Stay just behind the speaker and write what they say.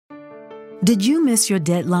Did you miss your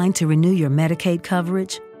deadline to renew your Medicaid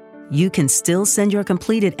coverage? You can still send your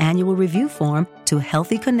completed annual review form to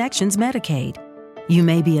Healthy Connections Medicaid. You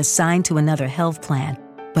may be assigned to another health plan,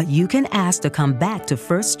 but you can ask to come back to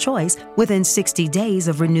First Choice within 60 days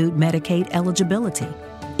of renewed Medicaid eligibility.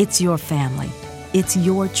 It's your family. It's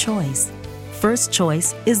your choice. First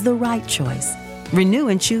Choice is the right choice. Renew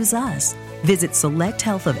and choose us. Visit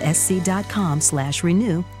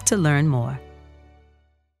selecthealthofsc.com/renew to learn more.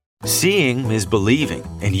 Seeing is believing,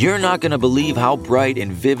 and you're not going to believe how bright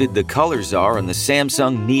and vivid the colors are on the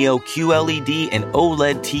Samsung Neo QLED and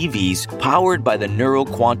OLED TVs powered by the Neural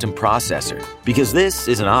Quantum Processor, because this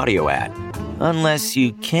is an audio ad. Unless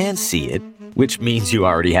you can see it, which means you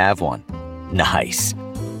already have one. Nice.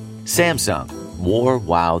 Samsung, more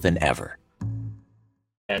wow than ever.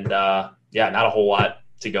 And not a whole lot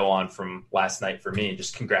to go on from last night for me.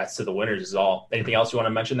 Just congrats to the winners is all. Anything else you want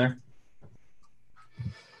to mention there?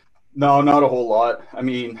 No, not a whole lot. I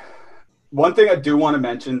mean, one thing I do want to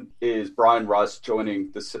mention is Brian Rust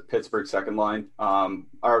joining the Pittsburgh second line.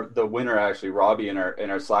 The winner, actually, Robbie, in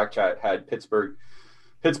our Slack chat had Pittsburgh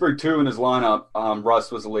 2 in his lineup.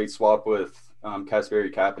 Rust was a late swap with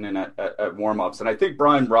Kasperi Kapanen at warm-ups. And I think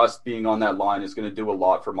Brian Rust being on that line is going to do a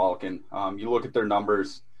lot for Malkin. You look at their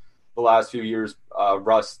numbers the last few years,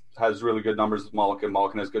 Rust has really good numbers with Malkin.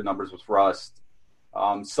 Malkin has good numbers with Rust.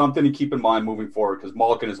 Something to keep in mind moving forward, because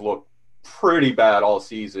Malkin has looked pretty bad all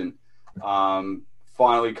season.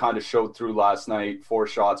 Finally kind of showed through last night, 4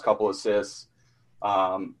 shots, couple assists.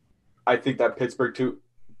 I think that Pittsburgh 2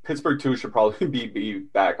 should probably be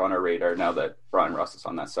back on our radar now that Brian Rust is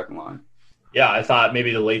on that second line. Yeah, I thought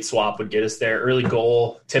maybe the late swap would get us there. Early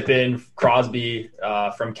goal, tip in, Crosby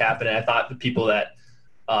from Kapanen. I thought the people that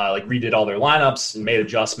redid all their lineups and made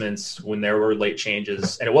adjustments when there were late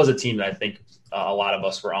changes, and it was a team that I think a lot of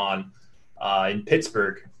us were on in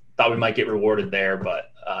Pittsburgh, thought we might get rewarded there,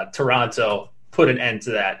 but Toronto put an end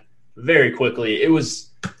to that very quickly. It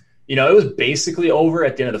was basically over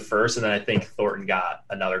at the end of the first, and then I think Thornton got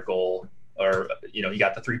another goal, or he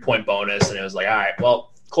got the 3-point bonus, and it was like, all right,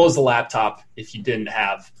 well, close the laptop if you didn't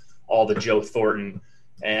have all the Joe Thornton.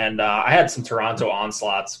 And I had some Toronto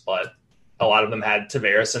onslaughts, but a lot of them had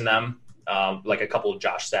Tavares in them, like a couple of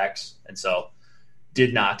Josh Stacks, and so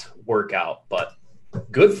did not work out. But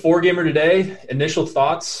good 4-gamer today. Initial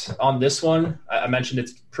thoughts on this one? I mentioned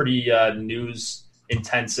it's pretty news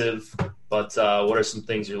intensive, but what are some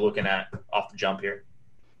things you're looking at off the jump here?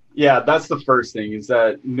 Yeah, that's the first thing, is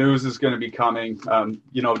that news is going to be coming.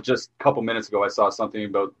 Just a couple minutes ago, I saw something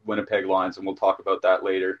about Winnipeg lines, and we'll talk about that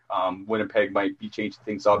later. Winnipeg might be changing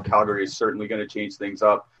things up. Calgary is certainly going to change things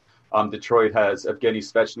up. Detroit has Evgeny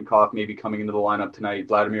Svechnikov maybe coming into the lineup tonight.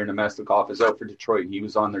 Vladimir Nemestikov is out for Detroit. He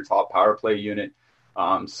was on their top power play unit.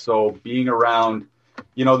 So being around,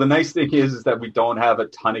 the nice thing is that we don't have a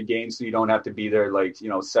ton of games, so you don't have to be there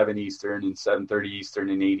 7 Eastern and 7:30 Eastern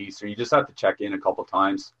and 8 Eastern. You just have to check in a couple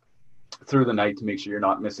times through the night to make sure you're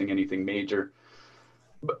not missing anything major.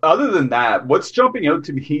 But other than that, what's jumping out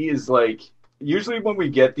to me is usually when we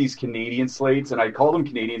get these Canadian slates, and I call them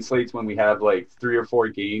Canadian slates when we have 3 or 4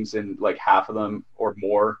 games and half of them or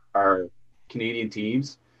more are Canadian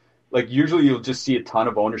teams, usually you'll just see a ton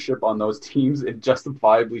of ownership on those teams, and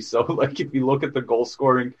justifiably so. If you look at the goal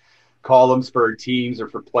scoring columns for teams or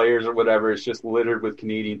for players or whatever, it's just littered with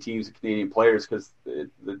Canadian teams and Canadian players, because a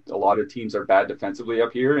lot of teams are bad defensively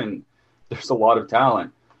up here and there's a lot of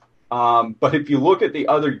talent. But if you look at the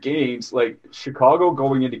other games, Chicago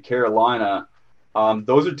going into Carolina,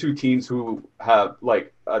 those are 2 teams who have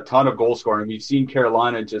a ton of goal scoring. We've seen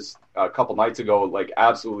Carolina just a couple nights ago,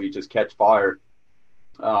 absolutely just catch fire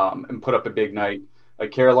and put up a big night.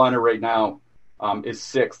 Carolina right now is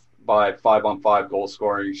 6th by 5-on-5 goal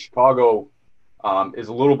scoring. Chicago is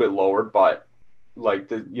a little bit lower, but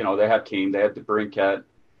they have Kane, they have DeBrincat.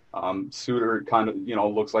 Suter kind of,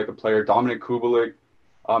 looks like a player. Dominic Kubelik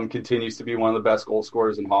continues to be one of the best goal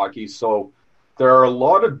scorers in hockey. So there are a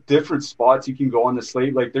lot of different spots you can go on the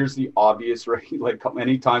slate. There's the obvious, right?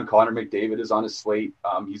 Anytime Connor McDavid is on a slate,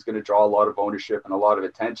 he's going to draw a lot of ownership and a lot of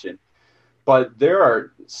attention. But there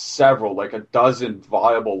are several, a dozen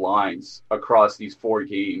viable lines across these 4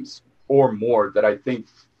 games or more that I think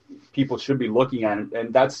people should be looking at.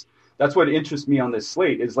 And that's what interests me on this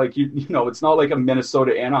slate is it's not like a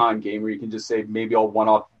Minnesota Anaheim game where you can just say, maybe I'll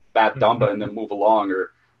one-off Bat Dumba and then move along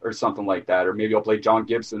or something like that. Or maybe I'll play John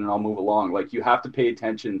Gibson and I'll move along. You have to pay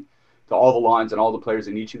attention to all the lines and all the players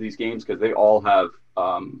in each of these games, because they all have,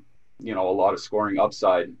 a lot of scoring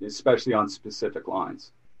upside, especially on specific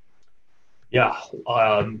lines. Yeah,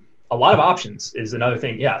 a lot of options is another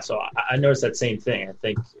thing. Yeah, so I noticed that same thing. I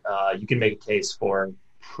think you can make a case for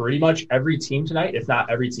pretty much every team tonight, if not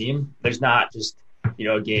every team. There's not just,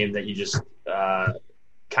 a game that you just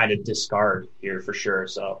kind of discard here for sure.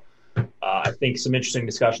 So I think some interesting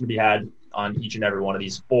discussion to be had on each and every one of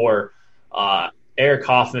these four. Eric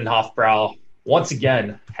Hofbrau, once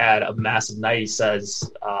again, had a massive night. He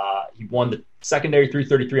says he won the secondary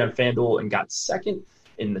 333 on FanDuel and got second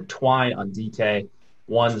in the Twine on DK,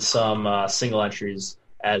 won some single entries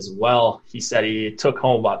as well. He said he took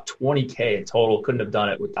home about $20K in total. Couldn't have done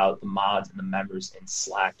it without the mods and the members in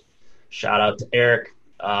Slack. Shout out to Eric.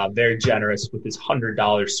 Very generous with his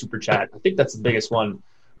 $100 super chat. I think that's the biggest one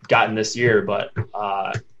we've gotten this year, but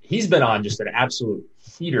he's been on just an absolute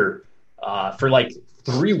heater for like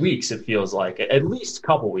 3 weeks, it feels like. At least a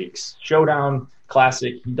couple weeks. Showdown,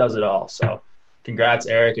 Classic, he does it all. So congrats,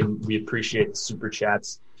 Eric, and we appreciate the super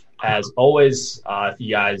chats. As always, if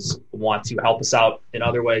you guys want to help us out in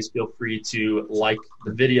other ways, feel free to like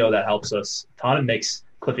the video. That helps us a ton and makes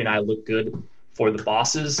Cliffy and I look good for the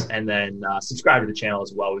bosses. And then subscribe to the channel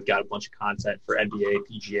as well. We've got a bunch of content for NBA,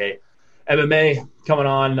 PGA, MMA coming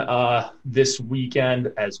on this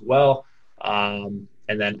weekend as well. And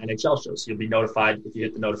then NHL shows. So you'll be notified if you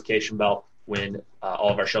hit the notification bell when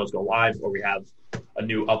all of our shows go live, or we have a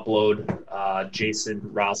new upload. Jason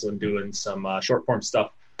Roslin doing some short form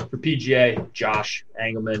stuff for PGA. Josh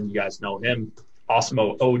Engelman, you guys know him.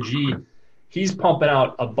 Osmo OG. He's pumping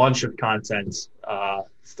out a bunch of content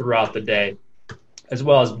throughout the day, as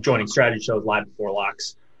well as joining strategy shows, live before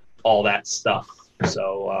locks, all that stuff.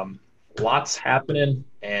 So lots happening,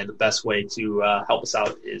 and the best way to help us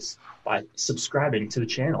out is by subscribing to the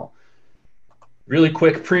channel. Really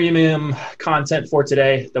quick premium content for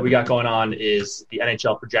today that we got going on is the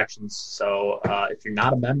NHL projections. So if you're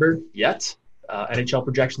not a member yet, NHL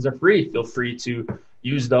projections are free. Feel free to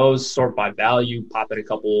use those, sort by value, pop in a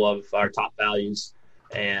couple of our top values,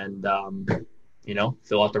 and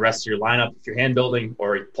fill out the rest of your lineup if you're hand building,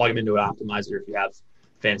 or plug them into an optimizer if you have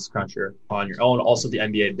Fantasy Cruncher on your own. Also the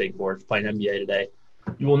NBA big board. If you're playing NBA today,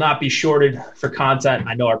 you will not be shorted for content.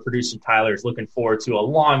 I know our producer Tyler is looking forward to a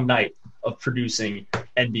long night of producing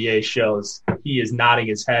NBA shows. He is nodding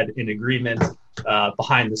his head in agreement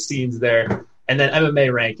behind the scenes there. And then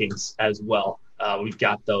MMA rankings as well. We've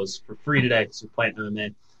got those for free today. So we're playing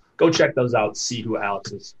MMA. Go check those out. See who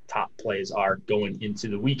Alex's top plays are going into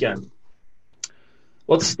the weekend.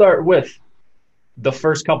 Let's start with the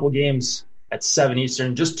first couple games at 7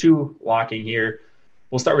 Eastern. Just two locking here.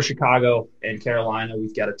 We'll start with Chicago and Carolina.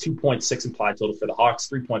 We've got a 2.6 implied total for the Hawks,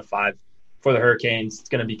 3.5 for the Hurricanes. It's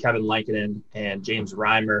going to be Kevin Lankinen and James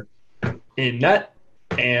Reimer in net.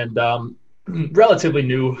 And relatively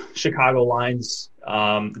new Chicago lines.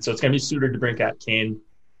 So it's going to be Suter, DeBrincat, Kane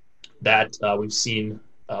that we've seen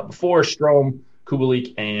before. Strome,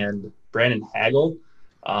 Kubalik, and Brandon Hagel.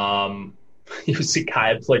 He was a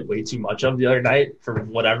guy I played way too much of the other night for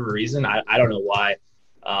whatever reason. I don't know why.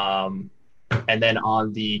 And then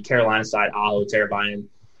on the Carolina side, Aho, Teravainen,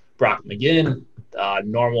 Brock McGinn,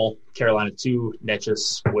 normal Carolina 2,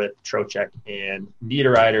 Netchus with Trocheck and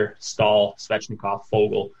Niederreiter, Stahl, Svechnikov,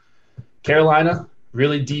 Fogle. Carolina,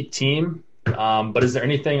 really deep team. But is there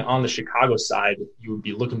anything on the Chicago side you would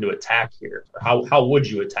be looking to attack here? Or how would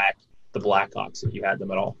you attack the Blackhawks if you had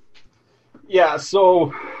them at all? Yeah,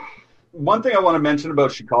 so one thing I want to mention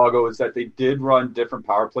about Chicago is that they did run different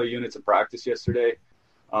power play units at practice yesterday.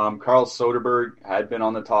 Carl Soderberg had been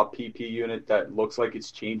on the top PP unit. That looks like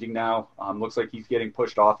it's changing now. Looks like he's getting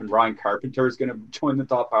pushed off, and Ryan Carpenter is going to join the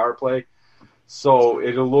top power play. So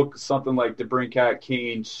it'll look something like DeBrincat,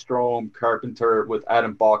 Kane, Strome, Carpenter with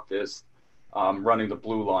Adam Bokvist running the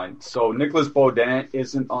blue line. So Nicholas Baudin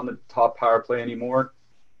isn't on the top power play anymore,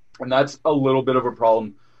 and that's a little bit of a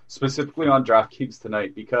problem, specifically on DraftKings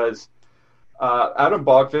tonight, because Adam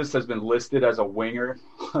Bokvist has been listed as a winger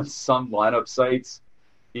on some lineup sites,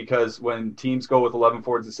 because when teams go with 11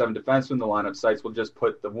 forwards and 7 defensemen, the lineup sites will just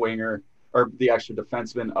put the winger or the extra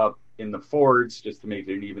defenseman up in the forwards just to make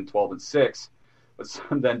it an even 12 and 6. But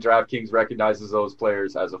then DraftKings recognizes those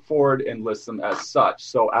players as a forward and lists them as such.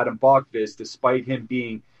 So Adam Bokvist, despite him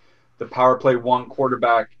being the power play 1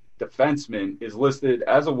 quarterback defenseman, is listed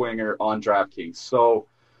as a winger on DraftKings. So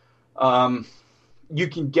you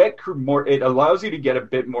can get more. It allows you to get a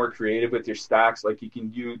bit more creative with your stacks. Like you can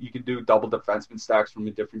do double defenseman stacks from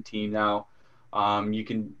a different team now. You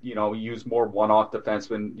can use more one-off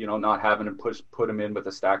defensemen. Not having to put them in with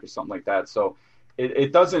a stack or something like that. So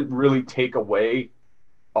it doesn't really take away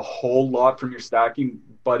a whole lot from your stacking,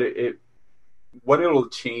 but what it'll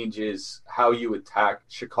change is how you attack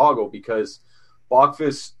Chicago, because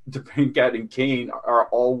Bokvist, DeBrincat, and Kane are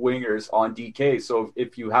all wingers on DK. So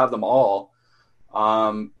if you have them all,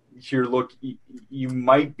 you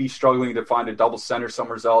might be struggling to find a double center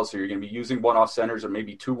somewhere else, or you're going to be using one-off centers or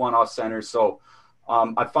maybe two one-off centers. So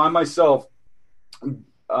I find myself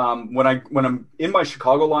when I'm in my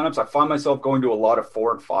Chicago lineups, I find myself going to a lot of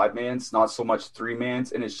 4 and 5 mans, not so much 3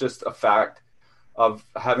 mans, and it's just a fact of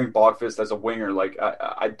having Bokvist as a winger. Like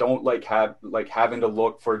I don't like having to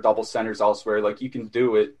look for double centers elsewhere. Like you can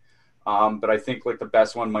do it, but I think like the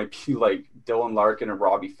best one might be like Dylan Larkin or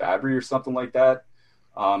Robbie Fabry or something like that.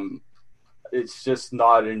 It's just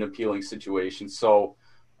not an appealing situation. So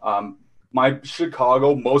most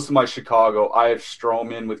of my Chicago, I have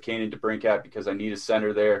Strome in with Kane and DeBrincat because I need a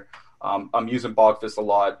center there. I'm using Bokvist a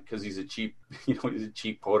lot because he's a cheap, he's a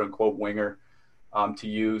cheap quote unquote winger to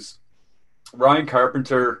use. Ryan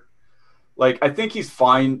Carpenter, like I think he's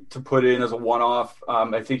fine to put in as a one-off.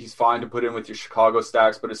 I think he's fine to put in with your Chicago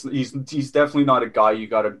stacks, but he's definitely not a guy you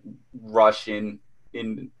got to rush in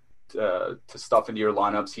to stuff into your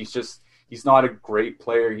lineups. He's not a great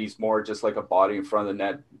player. He's more just like a body in front of the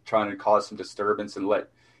net trying to cause some disturbance and let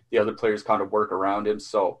the other players kind of work around him.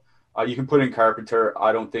 So you can put in Carpenter.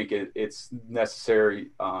 I don't think it's necessary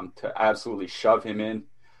to absolutely shove him in.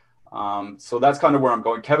 So that's kind of where I'm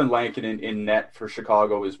going. Kevin Lankin in net for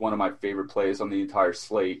Chicago is one of my favorite plays on the entire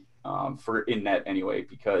slate for in net anyway,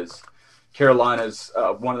 because Carolina's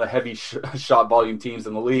one of the heavy shot volume teams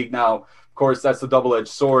in the league. Now, of course, that's the double-edged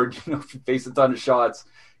sword. If you face a ton of shots,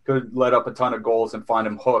 could let up a ton of goals and find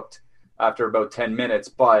him hooked after about 10 minutes.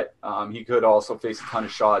 But he could also face a ton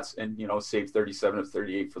of shots and, save 37 of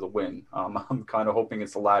 38 for the win. I'm kind of hoping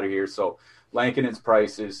it's the latter here. So Lankinen's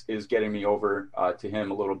price is getting me over to him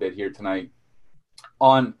a little bit here tonight.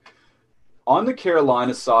 On the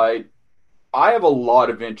Carolina side, I have a lot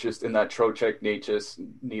of interest in that Trocheck, Necas,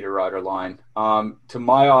 Niederreiter line. To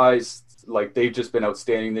my eyes, like they've just been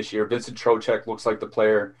outstanding this year. Vincent Trocheck looks like the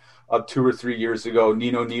player of 2 or 3 years ago.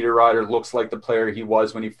 Nino Niederreiter looks like the player he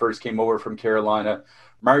was when he first came over from Carolina.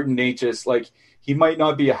 Martin Necas, like he might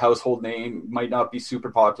not be a household name, might not be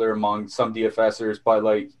super popular among some DFSers, but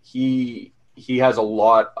like he has a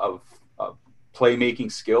lot of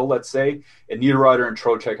playmaking skill, let's say. And Niederreiter and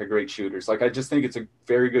Trocheck are great shooters. Like I just think it's a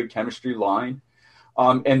very good chemistry line.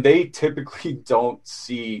 And they typically don't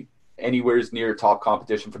see anywhere near top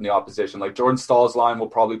competition from the opposition. Like Jordan Stahl's line will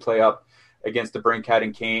probably play up against the DeBrincat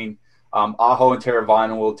and Kane. Aho and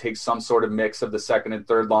Teravainen will take some sort of mix of the second and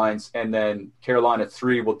third lines, and then Carolina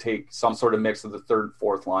 3 will take some sort of mix of the third and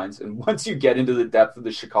fourth lines. And once you get into the depth of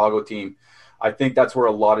the Chicago team, I think that's where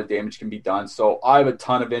a lot of damage can be done. So I have a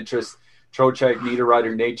ton of interest. Trocheck,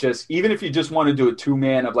 Niederreiter, Necas. Even if you just want to do a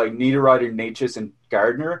two-man of like Niederreiter, Necas, and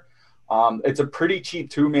Gardner, it's a pretty cheap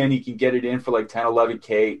two-man. You can get it in for like 10,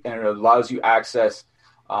 11K, and it allows you access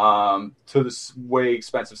to the way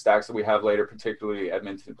expensive stacks that we have later, particularly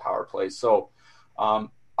Edmonton power play. So I'm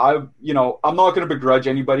not going to begrudge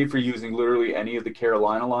anybody for using literally any of the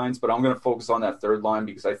Carolina lines, but I'm going to focus on that third line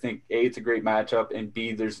because I think A, it's a great matchup, and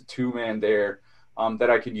B, there's a two-man there that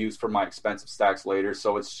I can use for my expensive stacks later.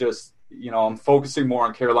 So it's just, I'm focusing more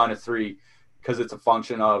on Carolina 3 because it's a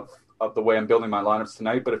function of the way I'm building my lineups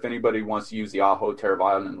tonight. But if anybody wants to use the Aho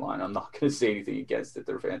Teravainen line, I'm not going to say anything against it.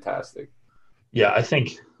 They're fantastic. Yeah, I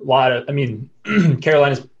think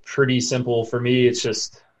Carolina's pretty simple for me. It's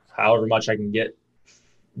just however much I can get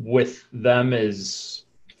with them is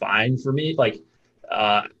fine for me. Like,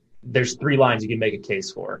 there's 3 lines you can make a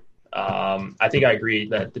case for. I think I agree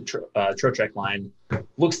that the Trocheck line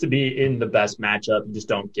looks to be in the best matchup. You just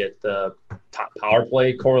don't get the top power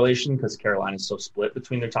play correlation because Carolina's so split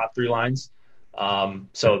between their top 3 lines.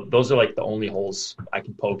 So those are like the only holes I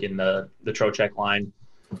can poke in the Trocheck line.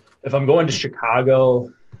 If I'm going to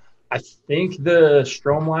Chicago, I think the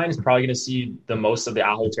Strome line is probably going to see the most of the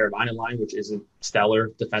Aho Teravainen line, which isn't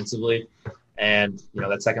stellar defensively. And,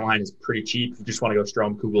 that second line is pretty cheap. If you just want to go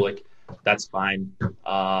Strome, Kubelik, that's fine.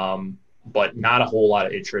 But not a whole lot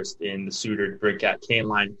of interest in the Suter, DeBrincat, Kane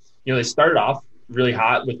line. They started off really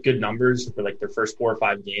hot with good numbers for like their first 4 or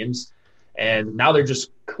 5 games. And now they're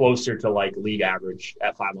just closer to like league average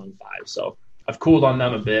at 5-on-5. So I've cooled on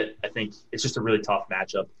them a bit. I think it's just a really tough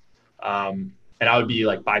matchup. And I would be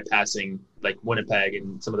like bypassing like Winnipeg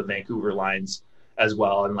and some of the Vancouver lines as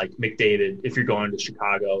well. And like McDavid, if you're going to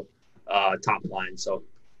Chicago, top line. So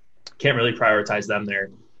can't really prioritize them there.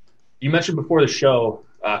 You mentioned before the show,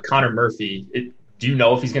 Connor Murphy. Do you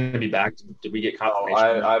know if he's going to be back? Did we get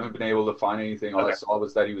confirmation? I haven't been able to find anything. All I saw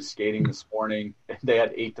was that he was skating this morning. They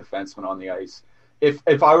had 8 defensemen on the ice.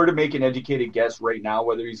 If I were to make an educated guess right now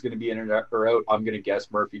whether he's going to be in or out, I'm going to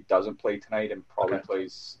guess Murphy doesn't play tonight and probably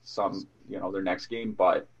plays some, their next game.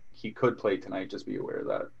 But he could play tonight. Just be aware of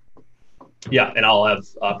that. Yeah, and I'll have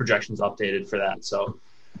projections updated for that. So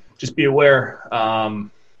just be aware,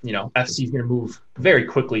 FC is going to move very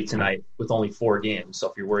quickly tonight with only 4 games. So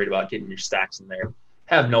if you're worried about getting your stacks in there,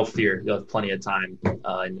 have no fear. You'll have plenty of time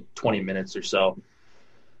in 20 minutes or so.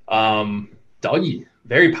 Dougie,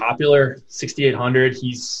 very popular, 6,800.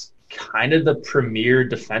 He's kind of the premier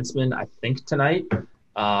defenseman, I think, tonight.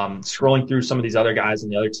 Scrolling through some of these other guys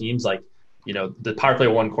and the other teams, the power play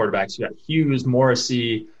 1 quarterbacks, you got Hughes,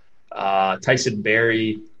 Morrissey, Tyson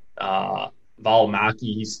Berry,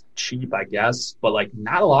 Valimaki. He's cheap, I guess, but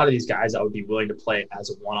not a lot of these guys I would be willing to play as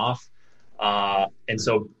a one-off. And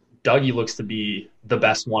so Dougie looks to be the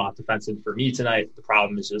best one-off defenseman for me tonight. The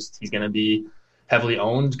problem is just he's going to be heavily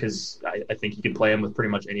owned because I think you can play him with pretty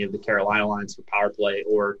much any of the Carolina lines for power play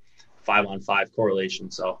or 5-on-5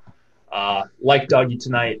 correlation. So like Dougie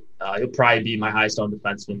tonight, he'll probably be my highest owned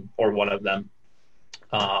defenseman or one of them.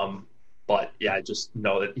 But yeah, just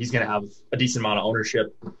know that he's going to have a decent amount of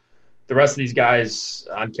ownership. The rest of these guys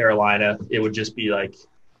on Carolina, it would just be like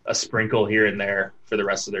a sprinkle here and there for the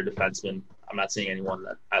rest of their defensemen. I'm not seeing anyone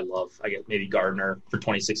that I love. I guess maybe Gardner for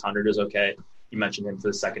 2,600 is okay. You mentioned him for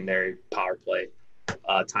the secondary power play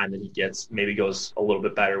time that he gets. Maybe goes a little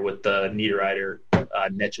bit better with the Niederreiter,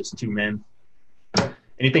 Netch's 2-man.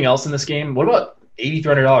 Anything else in this game? What about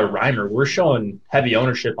 $8,300 Reimer? We're showing heavy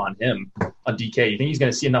ownership on him on DK. You think he's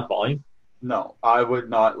going to see enough volume? No, I would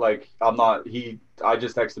not. I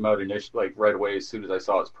just texted him out initially, right away as soon as I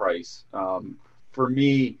saw his price. For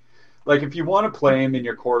me, if you want to play him in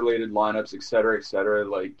your correlated lineups, et cetera,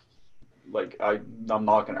 I'm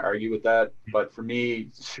not going to argue with that. But for me,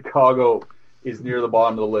 Chicago is near the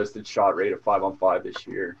bottom of the list in shot rate of 5-on-5 this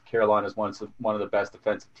year. Carolina is one of the best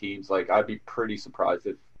defensive teams. I'd be pretty surprised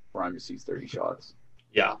if Reimer sees 30 shots.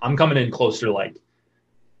 Yeah, I'm coming in closer to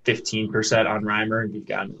 15% on Reimer, and you've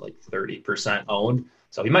got him at 30% owned.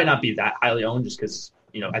 So he might not be that highly owned just because,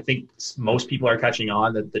 I think most people are catching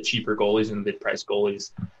on that the cheaper goalies and the mid-price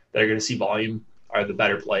goalies that are going to see volume are the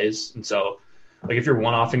better plays. And so, if you're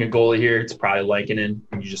one-offing a goalie here, it's probably Lankinen,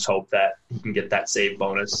 and you just hope that he can get that save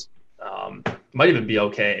bonus. Might even be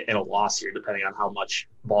okay in a loss here, depending on how much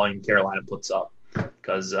volume Carolina puts up,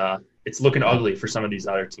 because it's looking ugly for some of these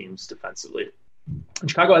other teams defensively. And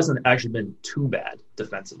Chicago hasn't actually been too bad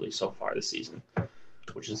defensively so far this season,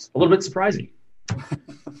 which is a little bit surprising.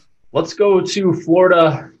 Let's go to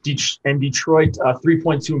Florida and Detroit.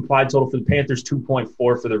 3.2 implied total for the Panthers, 2.4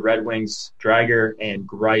 for the Red Wings. Drager and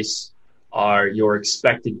Grice are your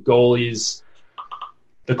expected goalies.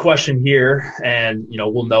 The question here, and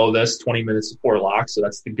we'll know this 20 minutes before lock, so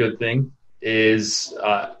that's the good thing, is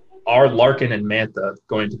are Larkin and Mantha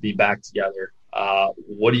going to be back together?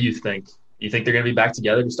 What do you think? Do you think they're going to be back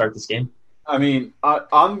together to start this game? I mean,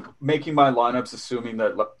 I'm making my lineups assuming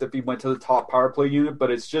that he went to the top power play unit, but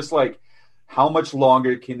it's just how much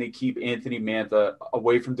longer can they keep Anthony Mantha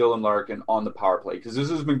away from Dylan Larkin on the power play? Because this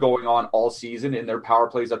has been going on all season, and their power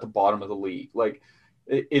plays at the bottom of the league.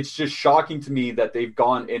 It's just shocking to me that they've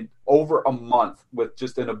gone in over a month with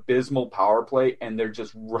just an abysmal power play, and they're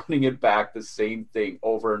just running it back the same thing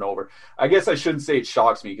over and over. I guess I shouldn't say it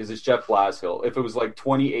shocks me because it's Jeff Blashill. If it was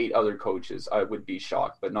 28 other coaches, I would be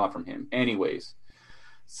shocked, but not from him. Anyways,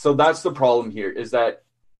 so that's the problem here is that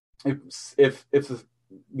if the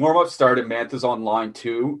warm-up started, Mantha's on line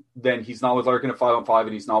 2, then he's not with Larkin at 5-on-5,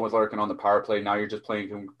 and he's not with Larkin on the power play. Now you're just playing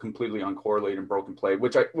him completely uncorrelated and broken play,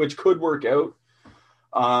 which could work out.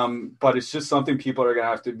 But it's just something people are going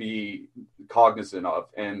to have to be cognizant of.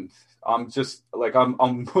 And I'm just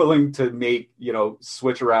I'm willing to make,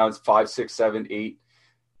 switch arounds 5, 6, 7, 8,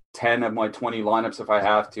 10 of my 20 lineups if I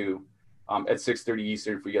have to, at 6:30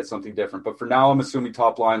 Eastern if we get something different. But for now, I'm assuming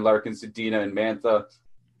top line Larkin, Zadina, and Mantha,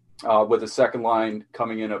 with a second line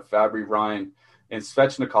coming in of Fabry, Ryan, and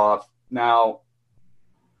Svechnikov. Now,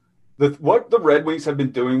 what the Red Wings have been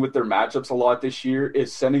doing with their matchups a lot this year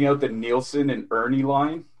is sending out the Nielsen and Ernie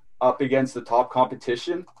line up against the top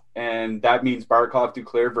competition. And that means Barkov,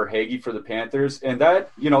 Duclair, Verhaeghe for the Panthers. And that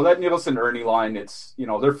Nielsen Ernie line, it's,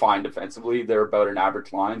 they're fine defensively. They're about an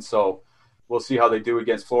average line. So we'll see how they do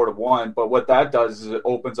against Florida 1. But what that does is it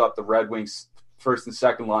opens up the Red Wings first and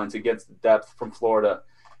second lines against the depth from Florida.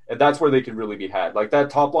 And that's where they can really be had. That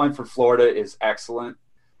top line for Florida is excellent.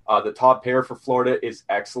 The top pair for Florida is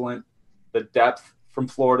excellent. The depth from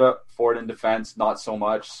Florida, forward and defense, not so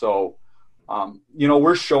much. So,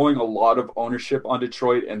 we're showing a lot of ownership on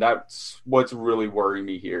Detroit, and that's what's really worrying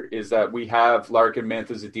me here is that we have Larkin,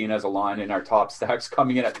 Mantha, Zadina as a line in our top stacks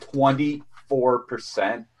coming in at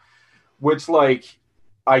 24%, which,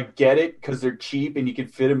 I get it because they're cheap and you can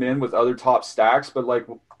fit them in with other top stacks. But,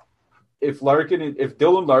 if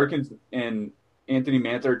Dylan Larkin and Anthony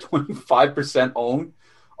Mantha are 25% owned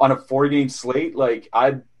on a 4-game slate,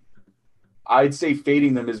 I'd say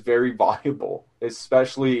fading them is very viable,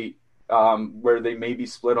 especially where they may be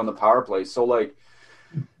split on the power play. So like,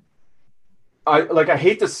 I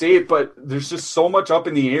hate to say it, but there's just so much up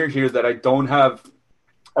in the air here that I don't have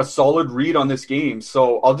a solid read on this game.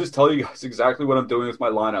 So I'll just tell you guys exactly what I'm doing with my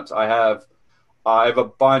lineups. I have a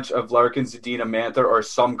bunch of Larkin, Zadina, Mantha, or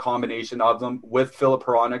some combination of them with Filip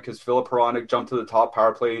Hronek, because Filip Hronek jumped to the top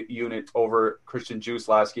power play unit over Christian Juice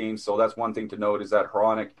last game. So that's one thing to note, is that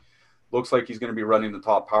Hronek looks like he's going to be running the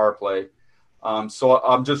top power play. So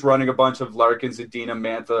I'm just running a bunch of Larkin, Zadina,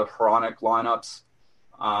 Mantha, Hronek lineups.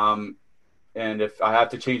 And if I have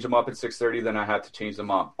to change them up at 6:30, then I have to change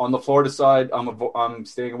them up. On the Florida side, I'm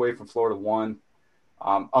staying away from Florida 1.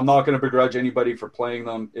 I'm not going to begrudge anybody for playing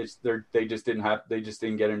them. They just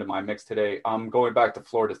didn't get into my mix today. I'm going back to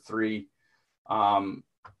Florida 3,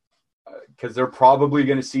 because they're probably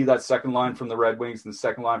going to see that second line from the Red Wings, and the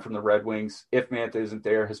second line from the Red Wings, if Mantha isn't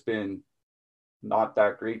there, has been not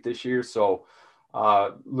that great this year. So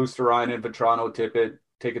Luostarinen, Vetrano, Tippett,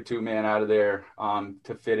 take a 2-man out of there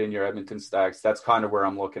to fit in your Edmonton stacks. That's kind of where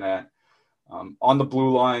I'm looking at. On the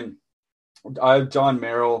blue line, I have John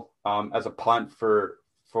Merrill as a punt for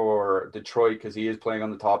Detroit, because he is playing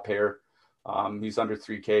on the top pair. He's under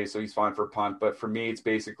 3K, so he's fine for a punt. But for me, it's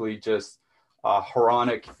basically just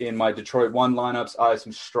Hronek in my Detroit 1 lineups. I have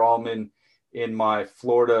some Strawman in my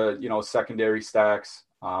Florida, secondary stacks.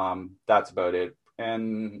 That's about it.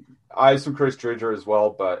 And I have some Chris Driedger as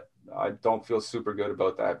well, but I don't feel super good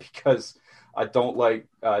about that, because I don't like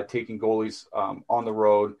taking goalies on the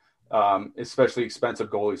road, especially expensive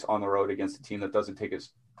goalies on the road against a team that doesn't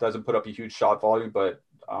put up a huge shot volume. But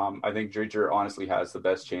I think Driedger honestly has the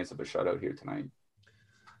best chance of a shutout here tonight.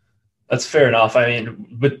 That's fair enough. I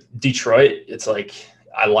mean, with Detroit, it's like,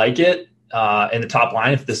 I like it. In the top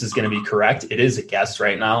line, if this is going to be correct, it is a guess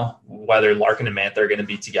right now whether Larkin and Mantha are going to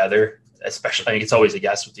be together. Especially, I think it's always a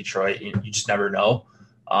guess with Detroit. You just never know.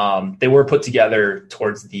 They were put together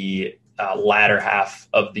towards the latter half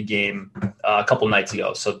of the game a couple nights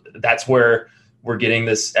ago. So that's where we're getting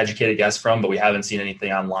this educated guess from, but we haven't seen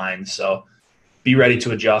anything online. So be ready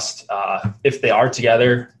to adjust. If they are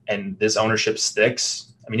together and this ownership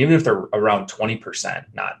sticks, I mean, even if they're around 20%,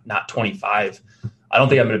 not 25, I don't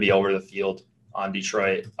think I'm going to be over the field on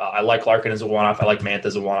Detroit. I like Larkin as a one-off. I like Mantha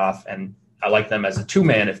as a one-off, and I like them as a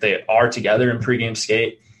 2-man if they are together in pregame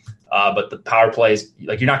skate. But the power plays,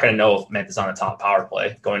 like, you're not going to know if Mantha's on the top power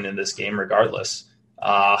play going into this game regardless.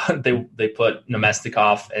 They put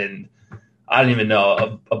Nemestikov and I don't even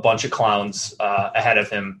know, a bunch of clowns ahead of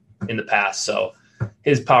him in the past. So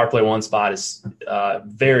his power play 1 spot is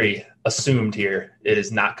very assumed here. It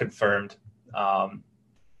is not confirmed.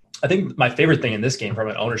 I think my favorite thing in this game from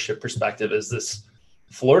an ownership perspective is this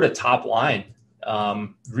Florida top line.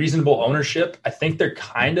 Reasonable ownership. I think they're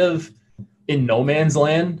kind of in no man's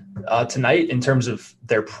land tonight in terms of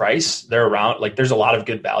their price. They're around, like, there's a lot of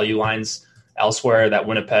good value lines elsewhere. That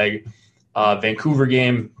Winnipeg, Vancouver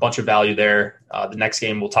game, bunch of value there. The next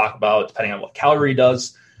game we'll talk about, depending on what Calgary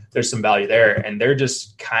does, there's some value there. And they're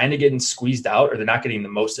just kind of getting squeezed out, or they're not getting the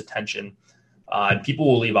most attention. And people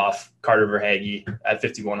will leave off Carter Verhaeghe at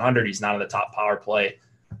 5,100. He's not on the top power play.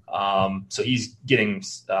 So he's getting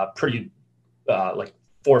pretty like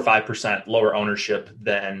 4 or 5% lower ownership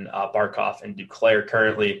than Barkov and Duclair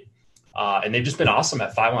currently. And they've just been awesome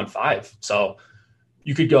at 5-on-5. So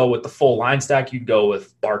you could go with the full line stack. You could go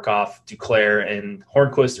with Barkov, Duclair, and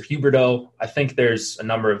Hornqvist or Huberdeau. I think there's a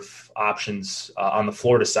number of options on the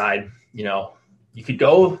Florida side. You know, you could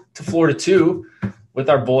go to Florida too with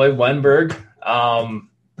our boy Wenberg.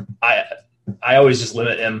 I always just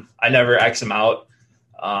limit him. I never X him out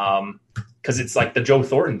because it's like the Joe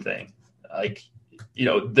Thornton thing. Like, you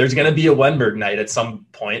know, there's going to be a Wenberg night at some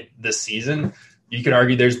point this season. You could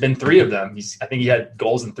argue there's been 3 of them. I think he had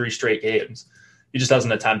goals in 3 straight games. He just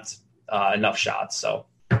doesn't attempt enough shots. So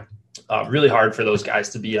really hard for those guys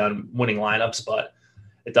to be on winning lineups, but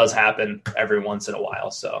it does happen every once in a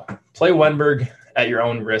while. So play Wenberg at your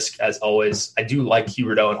own risk, as always. I do like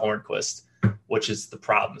Huberdeau and Hornqvist, which is the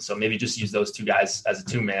problem. So maybe just use those 2 guys as a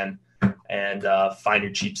 2-man and find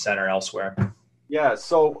your cheap center elsewhere. Yeah,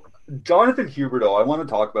 so Jonathan Huberdeau, I want to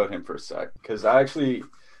talk about him for a sec, because I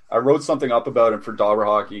wrote something up about him for Dauber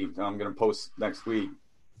Hockey. I'm going to post next week.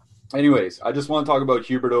 Anyways, I just want to talk about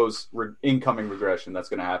Huberdeau's incoming regression that's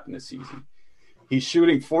going to happen this season. He's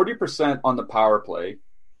shooting 40% on the power play.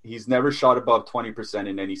 He's never shot above 20%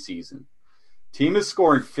 in any season. Team is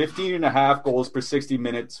scoring 15.5 goals per 60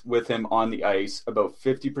 minutes with him on the ice, about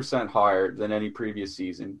 50% higher than any previous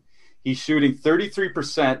season. He's shooting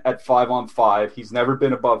 33% at 5-on-5. He's never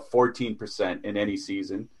been above 14% in any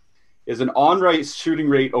season. is an on-ice shooting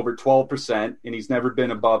rate over 12%, and he's never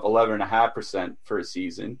been above 11.5% for a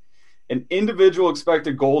season. An individual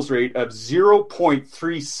expected goals rate of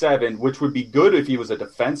 0.37, which would be good if he was a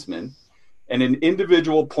defenseman, and an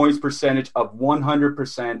individual points percentage of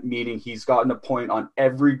 100%, meaning he's gotten a point on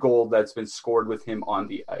every goal that's been scored with him on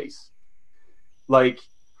the ice. Like,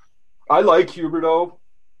 I like Huberdeau.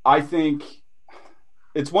 I think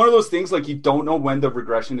it's one of those things, like, you don't know when the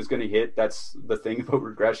regression is going to hit. That's the thing about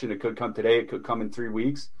regression. It could come today. It could come in 3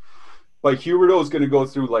 weeks. But Huberdeau is going to go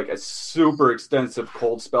through, like, a super extensive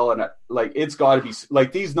cold spell. And, like, it's got to be –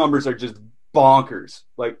 like, these numbers are just bonkers.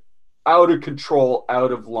 Like, out of control,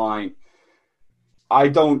 out of line. I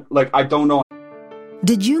don't know.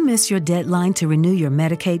 Did you miss your deadline to renew your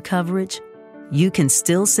Medicaid coverage? You can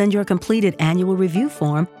still send your completed annual review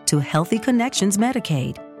form to Healthy Connections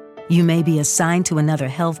Medicaid. You may be assigned to another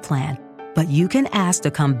health plan, but you can ask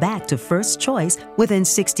to come back to First Choice within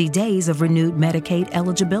 60 days of renewed Medicaid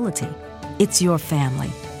eligibility. It's your family.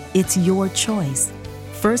 It's your choice.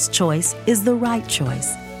 First Choice is the right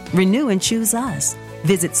choice. Renew and choose us.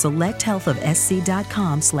 Visit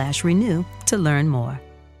selecthealthofsc.com/renew to learn more.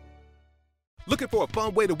 Looking for a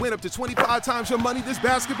fun way to win up to 25 times your money this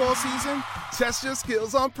basketball season? Test your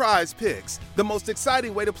skills on Prize Picks, the most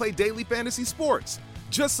exciting way to play daily fantasy sports.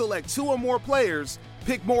 Just select 2 or more players,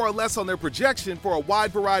 pick more or less on their projection for a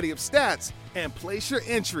wide variety of stats, and place your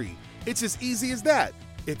entry. It's as easy as that.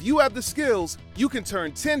 If you have the skills, you can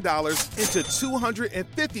turn $10 into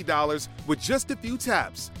 $250 with just a few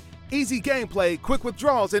taps. Easy gameplay, quick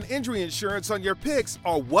withdrawals, and injury insurance on your picks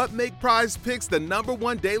are what make Prize Picks the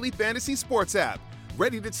 #1 daily fantasy sports app.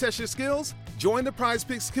 Ready to test your skills? Join the Prize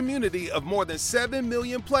Picks community of more than 7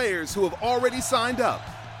 million players who have already signed up.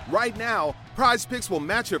 Right now, Prize Picks will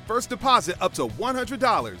match your first deposit up to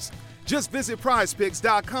 $100. Just visit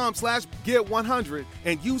prizepicks.com/get100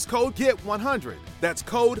 and use code GET100. That's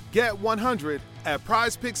code GET100 at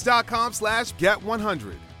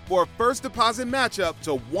prizepicks.com/get100 for a first deposit matchup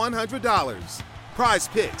to $100. Prize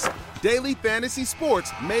Picks, daily fantasy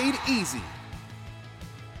sports made easy.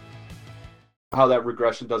 How that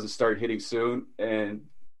regression doesn't start hitting soon, and,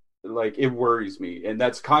 like, it worries me. And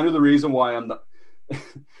that's kind of the reason why I'm not –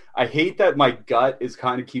 I hate that my gut is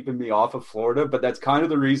kind of keeping me off of Florida, but that's kind of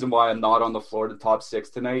the reason why I'm not on the Florida top 6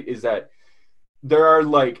 tonight, is that there are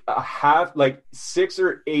like 6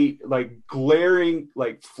 or 8 like glaring,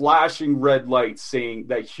 like flashing red lights saying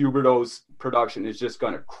that Huberdeau's production is just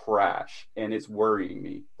going to crash, and it's worrying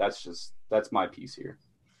me. That's my piece here.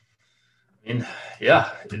 I mean, yeah,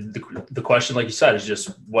 the question, like you said, is just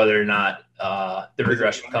whether or not the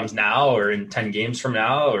regression comes now, or in 10 games from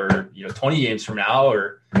now, or 20 games from now,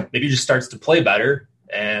 or maybe just starts to play better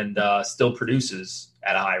and still produces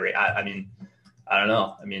at a high rate. I mean, I don't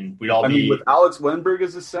know. I mean, we'd all be with Alex Wenberg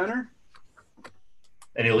as a center,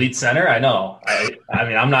 an elite center. I know. I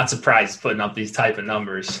mean, I'm not surprised putting up these type of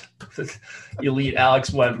numbers. Elite Alex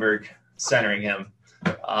Wenberg centering him.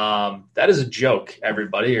 That is a joke,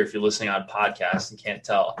 everybody, or if you're listening on podcasts and can't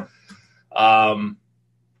tell.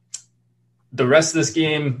 The rest of this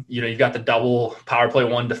game, you've got the double power play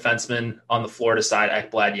 1 defenseman on the Florida side,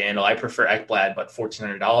 Ekblad, Yandel. I prefer Ekblad, but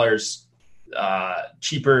 $1,400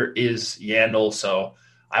 cheaper is Yandel, so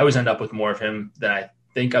I always end up with more of him than I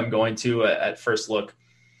think I'm going to at first look.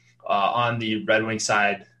 On the Red Wing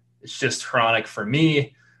side, it's just chronic for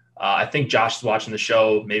me. I think Josh is watching the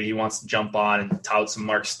show. Maybe he wants to jump on and tout some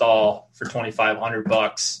Mark Stahl for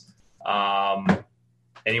 $2,500.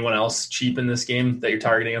 Anyone else cheap in this game that you're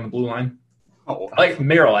targeting on the blue line? I like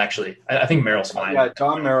Merrill, actually. I think Merrill's fine. Yeah,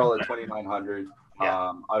 John Merrill at $2,900.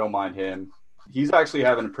 Yeah. I don't mind him. He's actually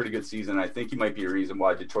having a pretty good season. I think he might be a reason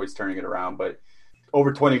why Detroit's turning it around. But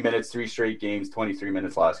over 20 minutes, 3 straight games, 23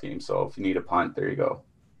 minutes last game. So if you need a punt, there you go.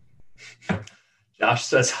 Josh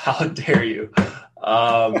says, how dare you?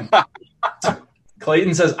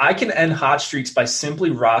 Clayton says, I can end hot streaks by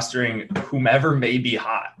simply rostering whomever may be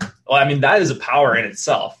hot. Well, I mean, that is a power in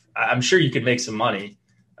itself. I'm sure you could make some money.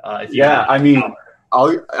 I'll give you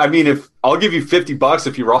 $50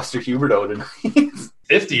 if you roster Huberdeau tonight.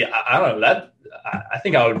 50? I don't know. I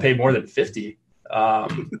think I would pay more than 50. I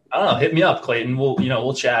don't know. Hit me up, Clayton.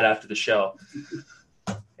 We'll chat after the show.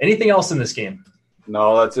 Anything else in this game?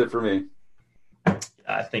 No, that's it for me.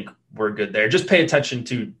 I think we're good there. Just pay attention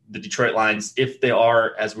to the Detroit lines. If they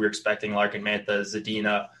are, as we were expecting, Larkin, Mantha,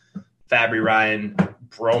 Zadina, Fabry, Ryan,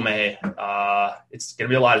 Brome, it's going to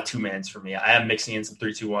be a lot of 2-mans for me. I am mixing in some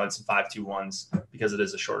 3-2-1s, some 5-2-1s because it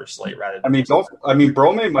is a shorter slate rather than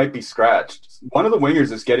Brome might be scratched. One of the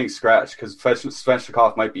wingers is getting scratched because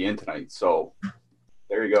Svechnikov might be in tonight. So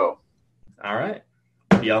there you go. All right.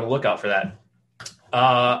 Be on the lookout for that.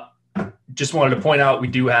 just wanted to point out we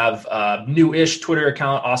do have a new-ish Twitter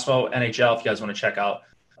account, Osmo NHL, if you guys want to check out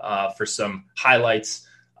for some highlights.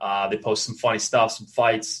 They post some funny stuff, some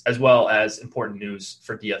fights, as well as important news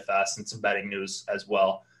for DFS and some betting news as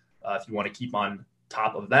well. If you want to keep on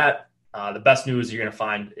top of that, the best news you're going to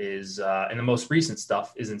find is, and the most recent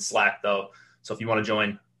stuff is in Slack, though. So if you want to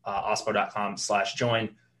join, osmo.com/join.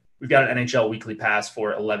 We've got an NHL weekly pass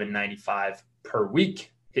for $11.95 per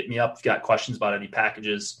week. Hit me up if you got questions about any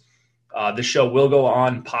packages. This show will go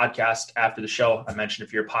on podcast after the show. I mentioned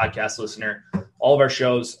if you're a podcast listener, all of our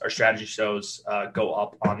shows, our strategy shows, go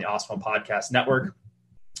up on the Osmo Podcast Network.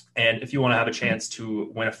 And if you want to have a chance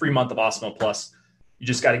to win a free month of Osmo Plus, you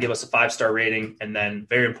just got to give us a 5-star rating. And then,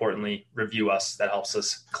 very importantly, review us. That helps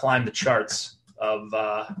us climb the charts of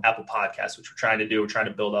Apple Podcasts, which we're trying to do. We're trying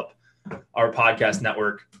to build up our podcast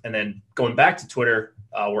network. And then going back to Twitter,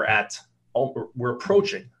 we're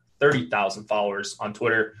approaching 30,000 followers on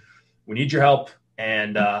Twitter. We need your help.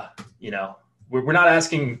 And, we're not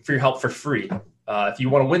asking for your help for free. If you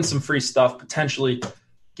want to win some free stuff, potentially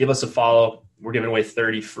give us a follow. We're giving away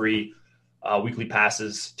 30 free weekly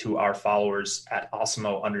passes to our followers at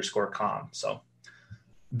Osmo_com. So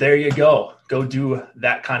there you go. Go do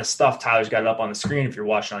that kind of stuff. Tyler's got it up on the screen if you're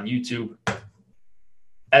watching on YouTube.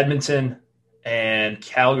 Edmonton and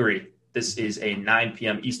Calgary. This is a 9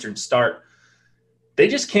 p.m. Eastern start. They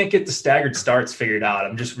just can't get the staggered starts figured out.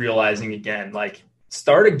 I'm just realizing again,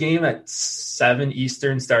 start a game at 7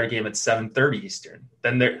 Eastern, start a game at 7:30 Eastern.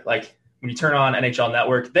 Then they're when you turn on NHL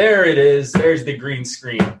Network, there it is. There's the green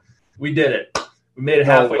screen. We did it. We made it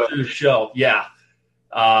halfway through the show. Yeah.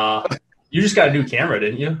 You just got a new camera,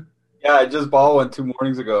 didn't you? Yeah, I just bought one 2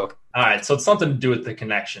 mornings ago. All right. So it's something to do with the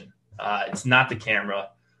connection. It's not the camera.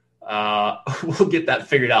 We'll get that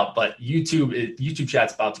figured out. But YouTube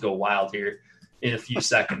chat's about to go wild here in a few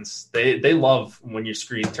seconds. They love when your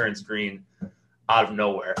screen turns green out of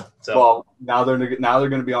nowhere. So now they're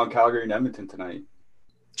going to be on Calgary and Edmonton tonight.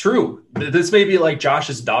 True. This may be like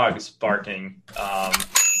Josh's dogs barking.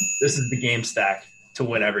 This is the game stack to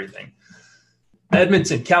win everything.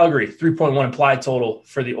 Edmonton, Calgary, 3.1 implied total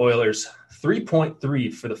for the Oilers,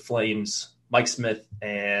 3.3 for the Flames, Mike Smith,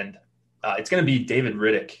 and it's going to be David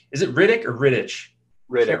Riddick. Is it Riddick or Riddich?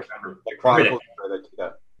 Riddick. Riddick. Yeah.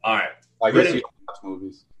 All right. I guess you don't watch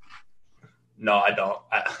movies. No, I don't.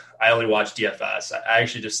 I only watch DFS. I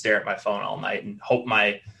actually just stare at my phone all night and hope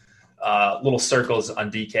my little circles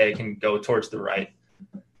on DK can go towards the right.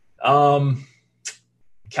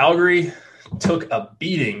 Calgary took a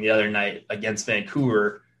beating the other night against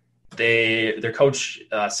Vancouver. Their coach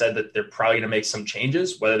said that they're probably going to make some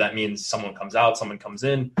changes, whether that means someone comes out, someone comes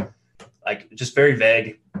in, just very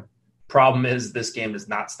vague. Problem is this game does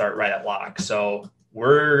not start right at lock. So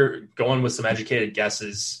we're going with some educated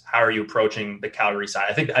guesses. How are you approaching the Calgary side?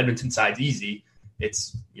 I think the Edmonton side's easy.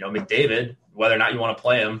 It's, McDavid, whether or not you want to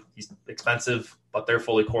play him, he's expensive, but they're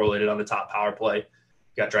fully correlated on the top power play.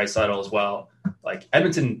 You got Draisaitl as well.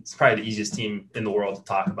 Edmonton is probably the easiest team in the world to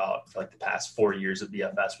talk about for the past 4 years of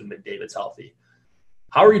DFS when McDavid's healthy.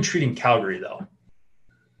 How are you treating Calgary, though?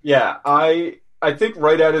 Yeah, I think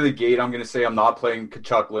right out of the gate, I'm going to say I'm not playing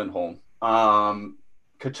Tkachuk Lindholm.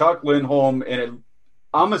 Tkachuk Lindholm, and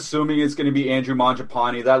I'm assuming it's going to be Andrew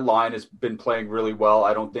Mangiapane. That line has been playing really well.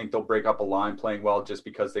 I don't think they'll break up a line playing well just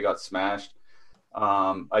because they got smashed.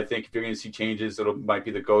 I think if you're going to see changes, might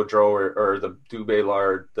be the Gaudreau or the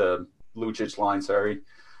Dubé, the Lucic line, sorry.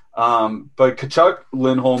 But Tkachuk,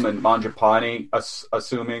 Lindholm, and Mangiapane,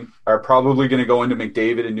 assuming, are probably going to go into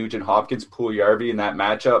McDavid and Nugent Hopkins, Puljujarvi in that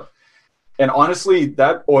matchup. And honestly,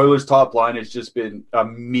 that Oilers top line has just been a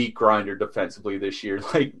meat grinder defensively this year.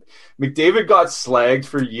 McDavid got slagged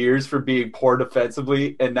for years for being poor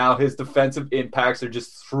defensively, and now his defensive impacts are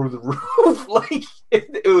just through the roof.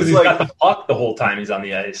 It was he's got the puck the whole time he's on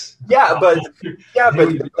the ice. Yeah, but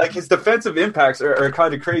his defensive impacts are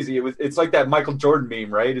kind of crazy. It's like that Michael Jordan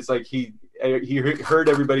meme, right? It's like he heard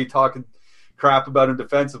everybody talking crap about him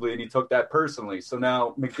defensively, and he took that personally. So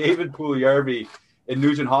now McDavid, Puljujarvi, and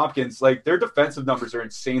Nugent Hopkins, their defensive numbers are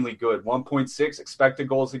insanely good. 1.6 expected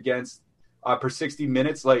goals against per 60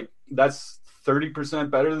 minutes. That's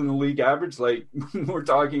 30% better than the league average. We're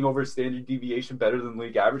talking over standard deviation better than the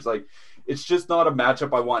league average. It's just not a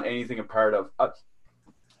matchup I want anything a part of.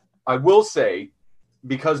 I will say,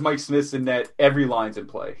 because Mike Smith's in net, every line's in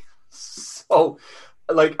play. So,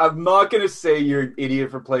 I'm not going to say you're an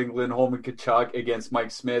idiot for playing Lindholm and Tkachuk against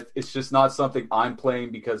Mike Smith. It's just not something I'm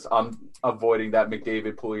playing because I'm avoiding that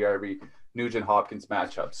McDavid, Puljujarvi, Nugent Hopkins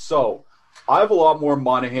matchup. So I have a lot more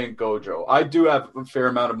Monahan, Gaudreau. I do have a fair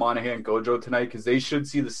amount of Monahan, Gaudreau tonight because they should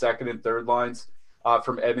see the second and third lines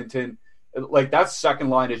from Edmonton. like that second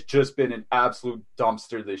line has just been an absolute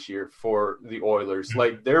dumpster this year for the Oilers.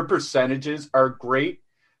 Like their percentages are great,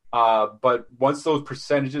 but once those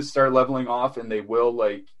percentages start leveling off, and they will,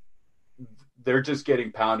 like they're just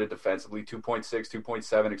getting pounded defensively. 2.6,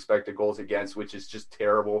 2.7 expected goals against, which is just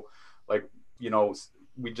terrible. Like, you know,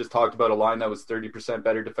 we just talked about a line that was 30%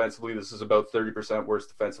 better defensively. This is about 30% worse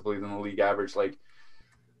defensively than the league average. Like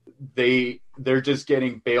they're just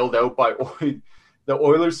getting bailed out by the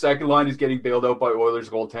Oilers second line is getting bailed out by Oilers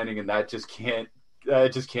goaltending, and that just can't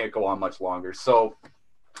go on much longer. So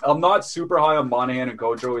I'm not super high on Monahan and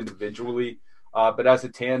Gaudreau individually, but as a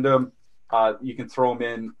tandem, you can throw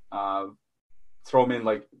them in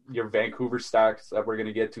like your Vancouver stacks that we're going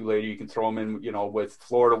to get to later. You can throw them in, you know, with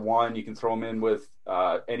Florida 1. You can throw them in with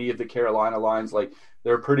any of the Carolina lines. Like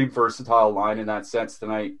they're a pretty versatile line in that sense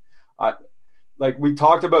tonight. Like we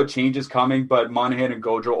talked about changes coming, but Monahan and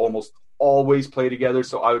Gaudreau almost always play together,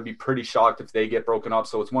 so I would be pretty shocked if they get broken up.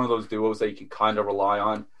 So it's one of those duos that you can kind of rely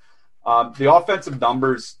on. The offensive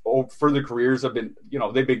numbers for the careers have been, you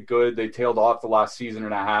know, they've been good. They tailed off the last season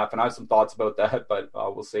and a half, and I have some thoughts about that, but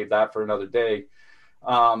we'll save that for another day.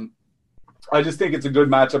 I just think it's a good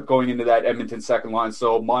matchup going into that Edmonton second line.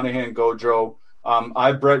 So Monahan, Gaudreau. I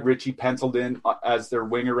have Brett Ritchie penciled in as their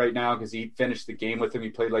winger right now because he finished the game with him.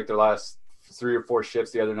 He played like their last 3 or 4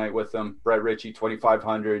 shifts the other night with them. Brett Ritchie,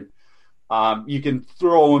 2,500. You can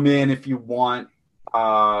throw him in if you want,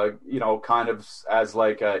 you know, kind of as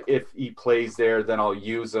like if he plays there, then I'll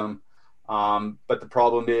use him. But the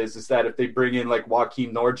problem is that if they bring in like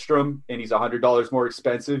Joakim Nordstrom and he's $100 more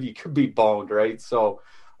expensive, you could be boned, right? So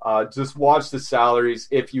just watch the salaries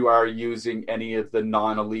if you are using any of the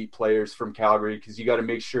non-elite players from Calgary, because you got to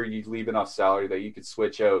make sure you leave enough salary that you could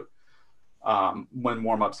switch out when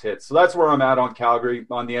warm-ups hit. So that's where I'm at on Calgary.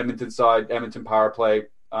 On the Edmonton side, Edmonton power play.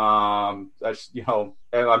 That's, you know,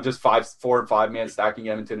 I'm just 4 and 5 man stacking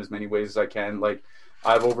Edmonton as many ways as I can. Like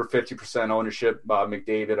I have over 50% ownership.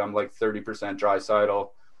 McDavid, I'm like 30%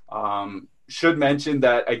 Draisaitl. Should mention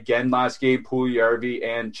that again last game, Puljujarvi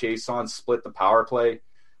and Chiasson split the power play.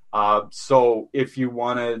 So if you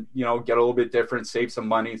want to, you know, get a little bit different, save some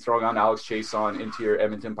money, throwing on Alex Chiasson into your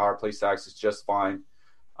Edmonton power play stacks is just fine.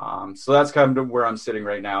 So that's kind of where I'm sitting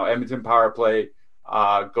right now. Edmonton power play,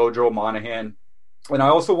 Gaudreau, Monahan. And I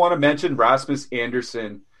also want to mention Rasmus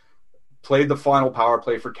Andersson played the final power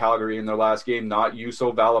play for Calgary in their last game, not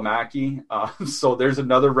Juuso Välimäki. So there's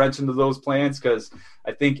another wrench into those plans because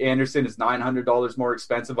I think Andersson is $900 more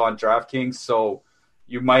expensive on DraftKings. So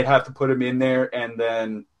you might have to put him in there. And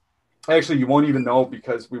then actually you won't even know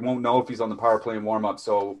because we won't know if he's on the power play and warm up.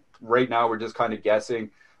 So right now we're just kind of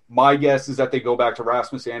guessing. My guess is that they go back to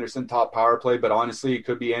Rasmus Andersson, top power play, but honestly, it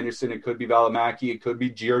could be Andersson, it could be Välimäki, it could be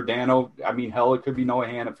Giordano. I mean, hell, it could be Noah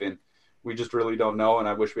Hannafin. We just really don't know, and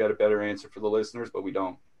I wish we had a better answer for the listeners, but we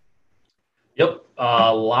don't. Yep,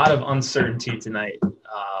 a lot of uncertainty tonight.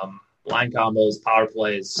 Line combos, power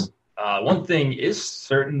plays. One thing is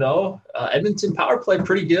certain, though. Edmonton power play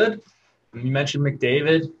pretty good. You mentioned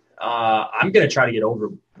McDavid. I'm going to try to get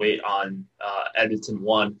overweight on Edmonton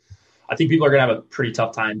 1. I think people are going to have a pretty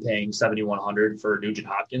tough time paying $7,100 for Nugent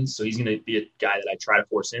Hopkins, so he's going to be a guy that I try to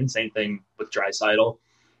force in. Same thing with Draisaitl.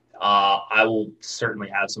 I will certainly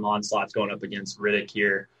have some onslaughts going up against Riddick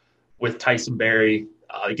here with Tyson Barrie.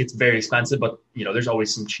 It gets very expensive, but you know there's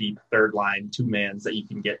always some cheap third line 2-mans that you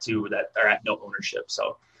can get to that are at no ownership.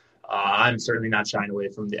 So I'm certainly not shying away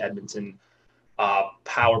from the Edmonton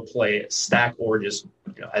power play stack, or just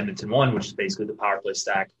Edmonton 1, which is basically the power play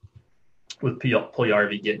stack with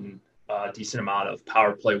Puljujarvi getting a decent amount of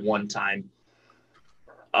power play 1 time.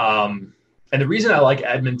 And the reason I like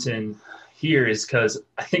Edmonton here is because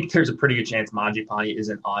I think there's a pretty good chance Mangiapane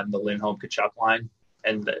isn't on the Lindholm-Tkachuk line.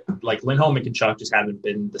 And Lindholm and Tkachuk just haven't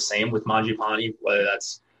been the same with Mangiapane. Whether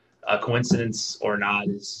that's a coincidence or not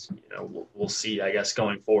is, we'll see, I guess,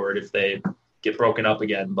 going forward if they get broken up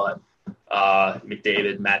again. But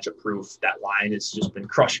McDavid, matchup proof, that line has just been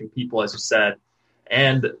crushing people, as you said.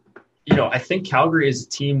 And I think Calgary is a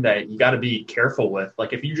team that you got to be careful with.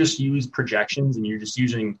 Like, if you just use projections and you're just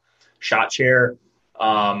using shot share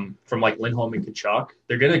from like Lindholm and Tkachuk,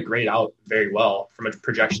 they're going to grade out very well from a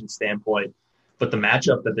projection standpoint. But the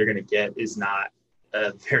matchup that they're going to get is not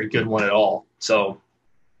a very good one at all. So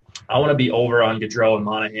I want to be over on Gaudreau and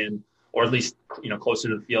Monahan, or at least closer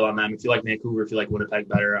to the field on them. If you like Vancouver, if you like Winnipeg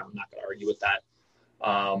better, I'm not going to argue with that.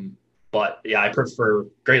 But yeah, I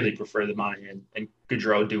greatly prefer the Monahan and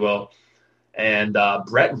Gaudreau duo. And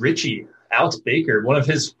Brett Ritchie, Alex Baker, one of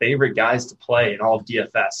his favorite guys to play in all of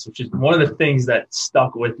DFS, which is one of the things that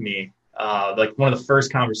stuck with me. Like one of the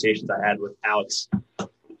first conversations I had with Alex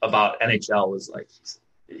about NHL was like,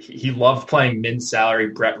 he loved playing mid-salary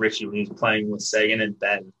Brett Ritchie when he was playing with Sagan and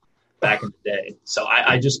Ben back in the day. So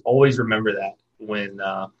I just always remember that when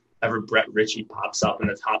ever Brett Ritchie pops up in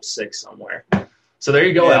the top 6 somewhere. So there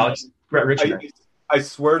you go, Alex. Brett Ritchie. I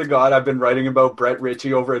swear to God, I've been writing about Brett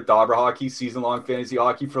Ritchie over at Dobber Hockey, season-long fantasy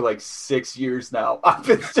hockey, for like 6 years now. I've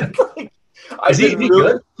been like, is he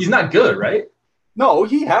good? He's not good, right? No,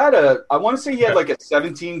 I want to say he had like a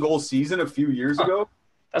 17-goal season a few years ago.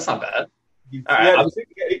 That's not bad. He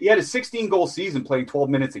had a 16-goal season playing 12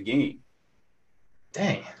 minutes a game.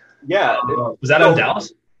 Dang. Yeah. Was that on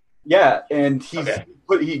Dallas? Yeah, and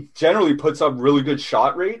he generally puts up really good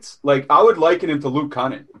shot rates. Like, I would liken him to Luke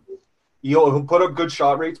Cunningham. He'll put up good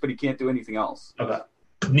shot rates, but he can't do anything else. Okay.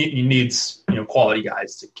 He needs quality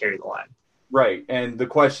guys to carry the line. Right, and the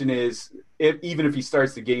question is, even if he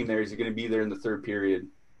starts the game there, is he going to be there in the third period?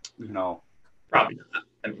 Probably not.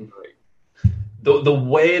 I mean, the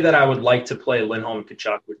way that I would like to play Lindholm and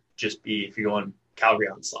Tkachuk would just be if you're going Calgary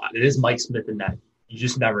on slot. It is Mike Smith in net. You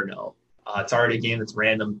just never know. It's already a game that's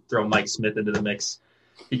random. Throw Mike Smith into the mix.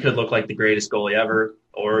 He could look like the greatest goalie ever,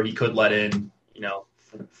 or he could let in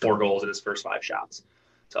 4 goals in his first 5 shots.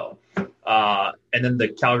 So, and then the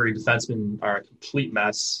Calgary defensemen are a complete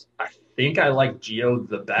mess. I think I like Gio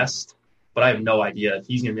the best, but I have no idea if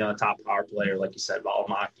he's going to be on the top power play or, like you said,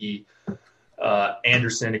 Valimaki,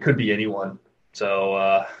 Anderson. It could be anyone.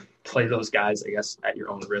 So play those guys, I guess, at your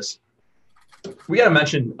own risk. We got to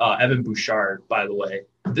mention Evan Bouchard, by the way.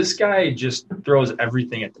 This guy just throws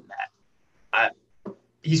everything at the net.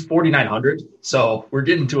 He's 4,900, so we're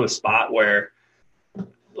getting to a spot where,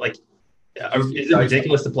 like, is it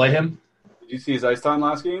ridiculous to play him? Did you see his ice time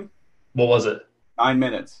last game? What was it? 9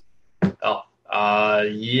 minutes. Oh,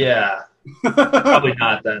 yeah. Probably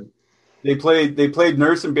not then. They played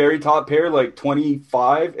Nurse and Barry top pair like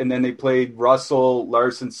 25, and then they played Russell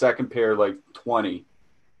Larson second pair like 20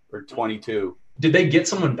 or 22. Did they get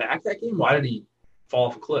someone back that game? Why did he fall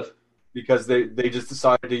off a cliff? Because they just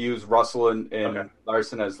decided to use Russell and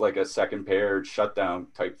Larson as like a second pair shutdown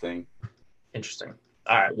type thing. Interesting.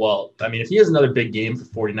 All right. Well, I mean, if he has another big game for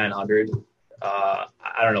 4,900, I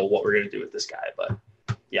don't know what we're going to do with this guy. But,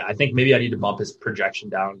 yeah, I think maybe I need to bump his projection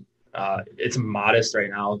down. It's modest right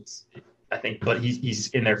now, I think, but he's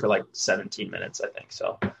in there for like 17 minutes, I think.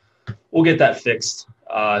 So we'll get that fixed.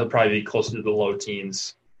 He'll probably be closer to the low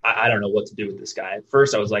teens. I don't know what to do with this guy. At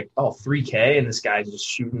first, I was like, 3K, and this guy's just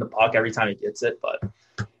shooting the puck every time he gets it. But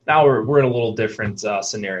now we're in a little different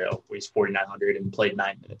scenario where he's 4,900 and played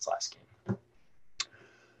 9 minutes last game.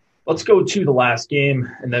 Let's go to the last game,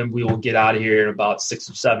 and then we will get out of here in about 6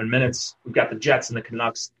 or 7 minutes. We've got the Jets and the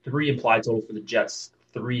Canucks, 3 implied total for the Jets,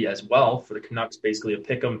 3 as well. For the Canucks, basically a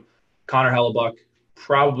pick 'em. Connor Hellebuck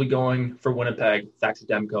probably going for Winnipeg. Thatcher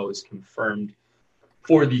Demko is confirmed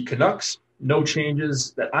for the Canucks. No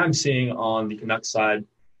changes that I'm seeing on the Canucks side.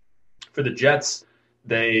 For the Jets,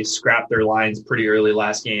 they scrapped their lines pretty early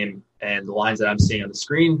last game, and the lines that I'm seeing on the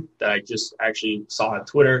screen that I just actually saw on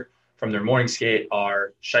Twitter from their morning skate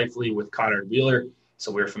are Scheifele with Connor and Wheeler,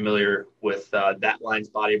 so we're familiar with that line's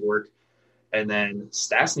body of work. And then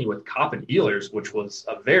Stastny with Kopp and Ehlers, which was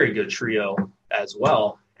a very good trio as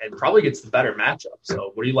well, and probably gets the better matchup.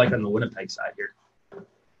 So what do you like on the Winnipeg side here?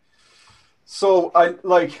 So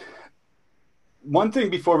one thing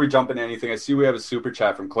before we jump into anything, I see we have a super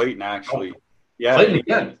chat from Clayton, actually. Yeah. Clayton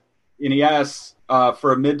again. And he asks,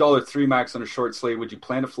 for a mid-dollar 3 max on a short slate, would you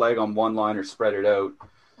plan to flag on one line or spread it out?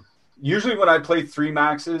 Usually when I play 3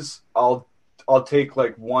 maxes, I'll take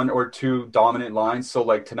like 1 or 2 dominant lines. So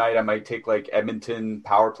like tonight I might take like Edmonton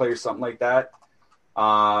power play or something like that.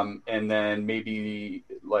 And then maybe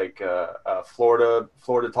like a Florida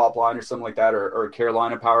top line or something like that, or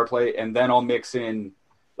Carolina power play. And then I'll mix in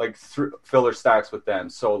like filler stacks with them.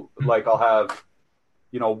 So like I'll have,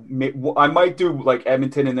 I might do like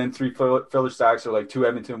Edmonton and then 3 filler stacks, or like 2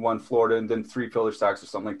 Edmonton, 1 Florida, and then 3 filler stacks or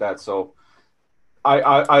something like that. So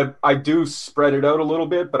I do spread it out a little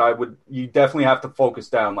bit, but you definitely have to focus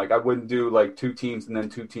down. Like I wouldn't do like 2 teams and then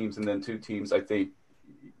 2 teams and then 2 teams. I think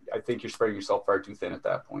you're spreading yourself far too thin at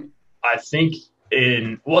that point. I think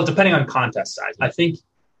depending on contest size, I think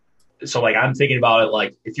so. Like I'm thinking about it,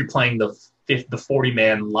 like if you're playing the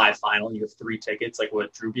 40-man live final and you have 3 tickets, like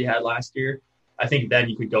what Drewby had last year, I think then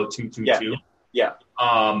you could go 2-2-2. Yeah.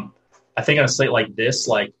 I think on a slate like this,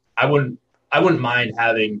 like I wouldn't mind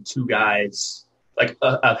having 2 guys, like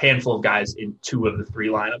a handful of guys in 2 of the 3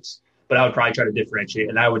 lineups, but I would probably try to differentiate,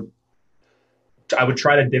 and I would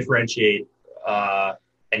try to differentiate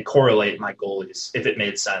and correlate my goalies if it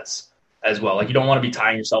made sense as well. Like you don't want to be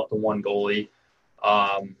tying yourself to one goalie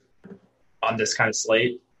on this kind of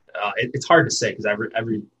slate. It's hard to say because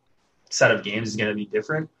every set of games is going to be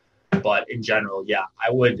different. But in general, yeah,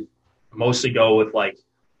 I would mostly go with like,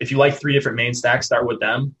 if you like 3 different main stacks, start with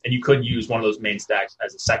them. And you could use one of those main stacks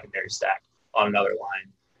as a secondary stack on another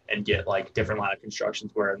line and get like different lineup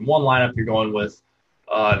constructions where in one lineup you're going with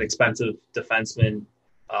an expensive defenseman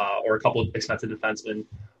or a couple of expensive defensemen.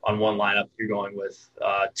 On one lineup, you're going with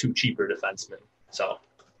 2 cheaper defensemen. So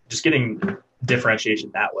just getting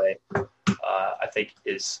differentiation that way, I think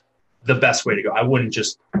is the best way to go. I wouldn't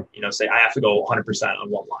just, say I have to go 100% on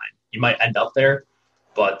one line. You might end up there,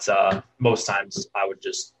 but most times I would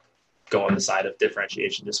just go on the side of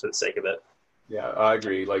differentiation just for the sake of it. Yeah, I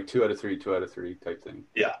agree. Like 2 out of 3 type thing.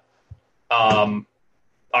 Yeah. All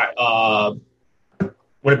right.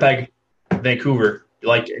 Winnipeg, Vancouver. You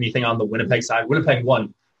like anything on the Winnipeg side? Winnipeg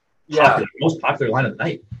won. Yeah. Most popular line of the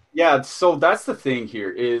night. Yeah, so that's the thing here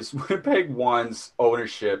is Winnipeg One's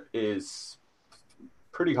ownership is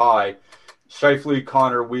pretty high. Scheifele,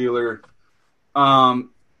 Connor, Wheeler.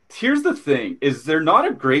 Here's the thing is they're not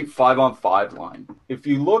a great 5-on-5 line. If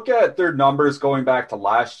you look at their numbers going back to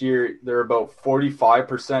last year, they're about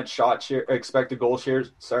 45% shot share, expected goal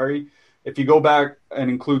shares. Sorry. If you go back and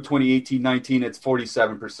include 2018-19, it's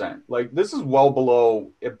 47%. Like this is well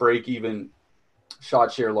below a break-even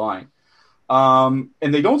shot share line. And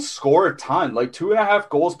they don't score a ton. Like 2.5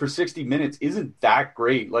 goals per 60 minutes isn't that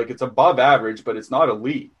great. Like it's above average, but it's not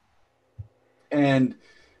elite. And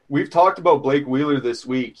we've talked about Blake Wheeler this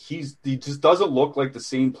week. He just doesn't look like the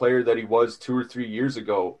same player that he was 2 or 3 years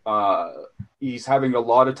ago. He's having a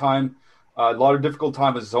lot of difficult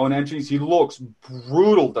time with zone entries. He looks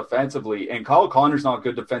brutal defensively, and Kyle Connor's not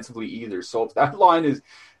good defensively either. So if that line is,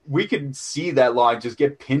 we could see that line just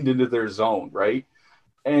get pinned into their zone, right?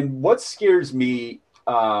 And what scares me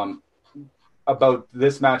about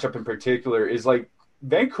this matchup in particular is like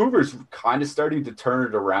Vancouver's kind of starting to turn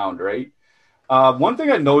it around, right? One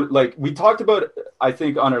thing I noted, like we talked about, I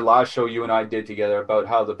think on our last show you and I did together about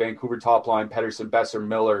how the Vancouver top line, Pettersson, Besser,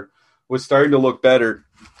 Miller, was starting to look better.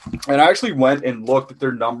 And I actually went and looked at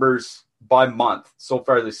their numbers by month so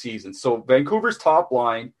far this season. So Vancouver's top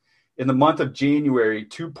line in the month of January,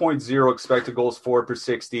 2.0 expected goals for per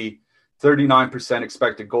 60, 39%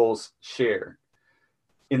 expected goals share.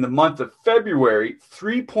 In the month of February,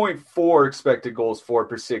 3.4 expected goals for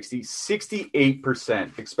per 60,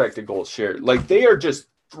 68% expected goals share. Like they are just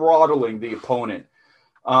throttling the opponent.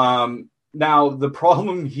 Now, the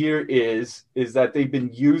problem here is that they've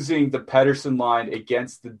been using the Pettersson line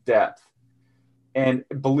against the depth. And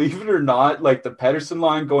believe it or not, like the Pettersson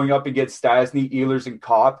line going up against Stastny, Ehlers, and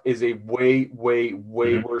Kopp is a way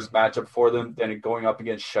worse matchup for them than it going up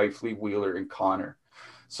against Scheifele, Wheeler, and Connor.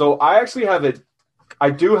 So I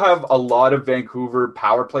do have a lot of Vancouver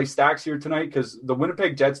power play stacks here tonight because the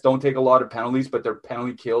Winnipeg Jets don't take a lot of penalties, but their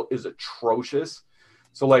penalty kill is atrocious.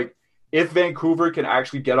 So like if Vancouver can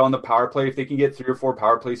actually get on the power play, if they can get 3 or 4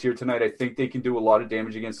 power plays here tonight, I think they can do a lot of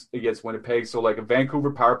damage against Winnipeg. So like a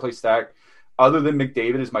Vancouver power play stack, other than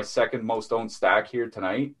McDavid, is my second most owned stack here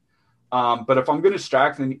tonight. But if I'm going to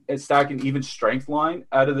stack an even strength line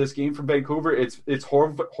out of this game from Vancouver, it's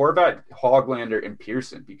Horvat, Hoglander, and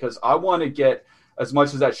Pearson because I want to get as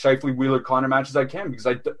much as that Scheifele, Wheeler, Connor match as I can because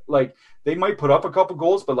they might put up a couple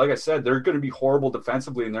goals, but like I said, they're going to be horrible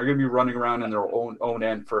defensively and they're going to be running around in their own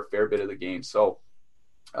end for a fair bit of the game. So,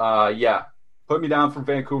 yeah, put me down for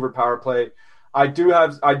Vancouver power play. I do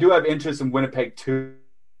have interest in Winnipeg 2.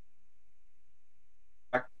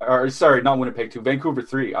 Or sorry, not Winnipeg 2, Vancouver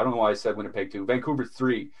 3. I don't know why I said Winnipeg 2. Vancouver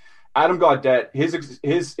 3. Adam Gaudette,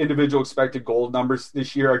 his individual expected goal numbers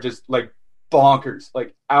this year are just like bonkers,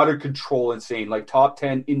 like out of control, insane, like top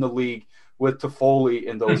 10 in the league with Toffoli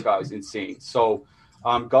and those guys, insane. So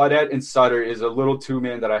Gaudette and Sutter is a little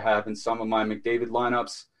two-man that I have in some of my McDavid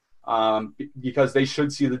lineups because they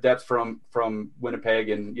should see the depth from Winnipeg.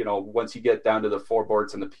 And, once you get down to the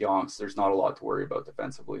forwards and the Pionks, there's not a lot to worry about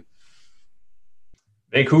defensively.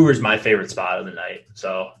 Vancouver's my favorite spot of the night.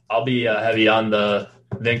 So I'll be heavy on the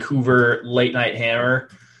Vancouver late night hammer.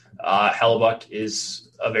 Hellebuck is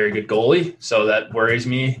a very good goalie, so that worries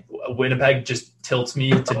me. Winnipeg just tilts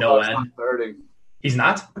me to no end. He's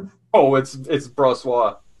not? Oh, it's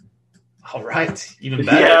Brossois. All right, even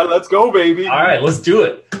better. Yeah, let's go, baby. All right, let's do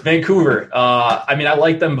it. Vancouver. I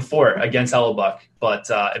liked them before against Hellebuck, but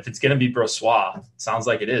if it's going to be Brossois, sounds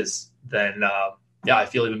like it is, then I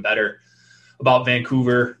feel even better about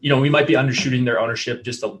Vancouver. We might be undershooting their ownership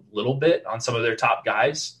just a little bit on some of their top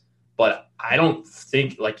guys, but I don't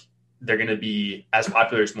think they're going to be as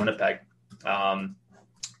popular as Winnipeg. I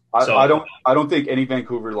don't think any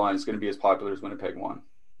Vancouver line is going to be as popular as Winnipeg one.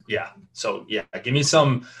 Yeah. So, yeah, give me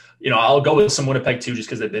some, I'll go with some Winnipeg too, just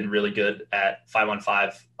because they've been really good at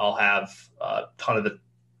 5-on-5. I'll have a ton of the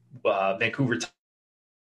Vancouver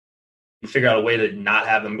figure out a way to not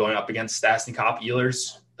have them going up against Stastny Cop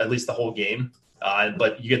Ehlers at least the whole game.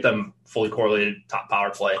 But you get them fully correlated top power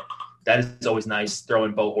play. That is always nice. Throw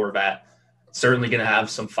in Bo Horvat. Certainly going to have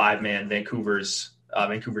some 5-man Vancouver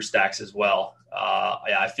stacks as well.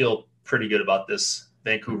 I feel pretty good about this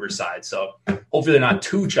Vancouver side. So hopefully they're not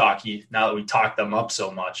too chalky now that we talked them up so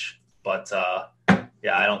much. But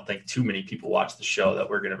I don't think too many people watch the show that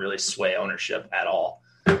we're going to really sway ownership at all.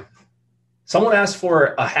 Someone asked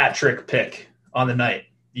for a hat trick pick on the night.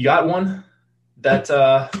 You got one that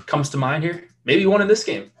comes to mind here? Maybe one in this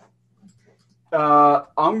game.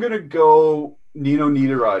 I'm going to go Nino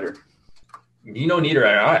Niederreiter. Nino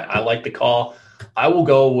Niederreiter. All right. I like the call. I will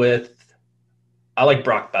go with – I like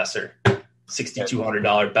Brock Besser,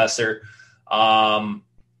 $6,200 Besser. And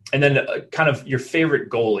then kind of your favorite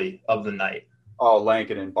goalie of the night. Oh,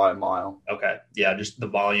 Lankinen by a mile. Okay. Yeah, just the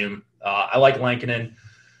volume. I like Lankinen.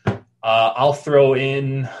 I'll throw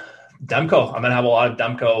in Demko. I'm going to have a lot of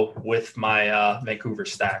Demko with my Vancouver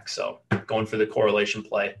stack. So going for the correlation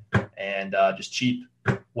play and just cheap.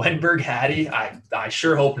 Wenberg Hattie, I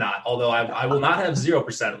sure hope not. Although I will not have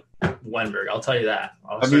 0% Wenberg. I'll tell you that.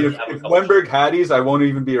 If Wenberg Hatties, I won't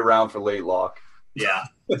even be around for late lock. Yeah,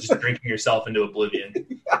 just drinking yourself into oblivion.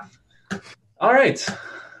 Yeah. All right.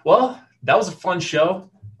 Well, that was a fun show.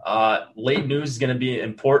 Late news is going to be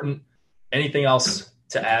important. Anything else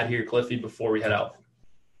to add here, Cliffy, before we head out?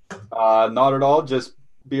 Not at all. Just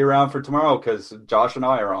be around for tomorrow because Josh and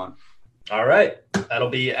I are on. All right. That'll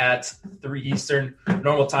be at 3 Eastern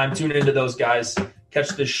normal time. Tune into those guys. Catch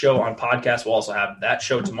this show on podcast. We'll also have that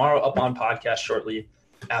show tomorrow up on podcast shortly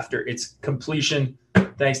after its completion.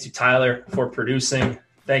 Thanks to Tyler for producing.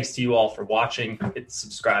 Thanks to you all for watching. Hit the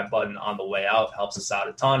subscribe button on the way out. Helps us out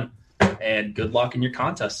a ton. And good luck in your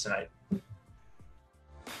contest tonight.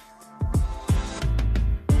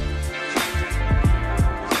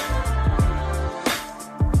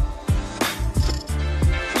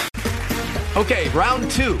 Okay,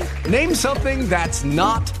 round 2. Name something that's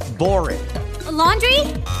not boring. A laundry?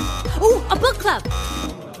 Ooh, a book club.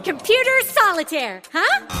 Computer solitaire,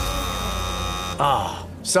 huh? Ah,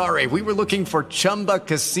 sorry, we were looking for Chumba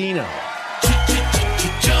Casino.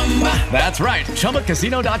 That's right,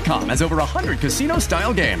 ChumbaCasino.com has over 100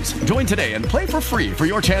 casino-style games. Join today and play for free for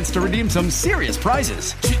your chance to redeem some serious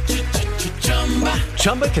prizes.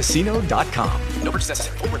 ChumbaCasino.com. No purchase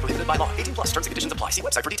necessary. Void where prohibited by law. 18+ terms and conditions apply. See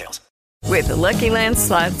website for details. With the Lucky Land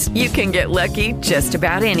Slots, you can get lucky just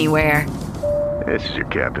about anywhere. This is your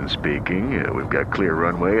captain speaking. We've got clear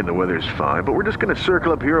runway and the weather's fine, but we're just going to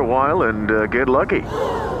circle up here a while and get lucky.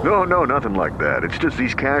 No, nothing like that. It's just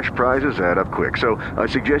these cash prizes add up quick. So I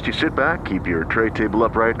suggest you sit back, keep your tray table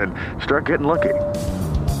upright, and start getting lucky.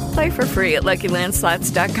 Play for free at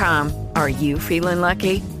LuckyLandSlots.com. Are you feeling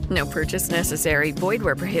lucky? No purchase necessary. Void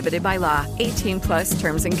where prohibited by law. 18+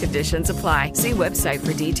 terms and conditions apply. See website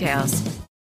for details.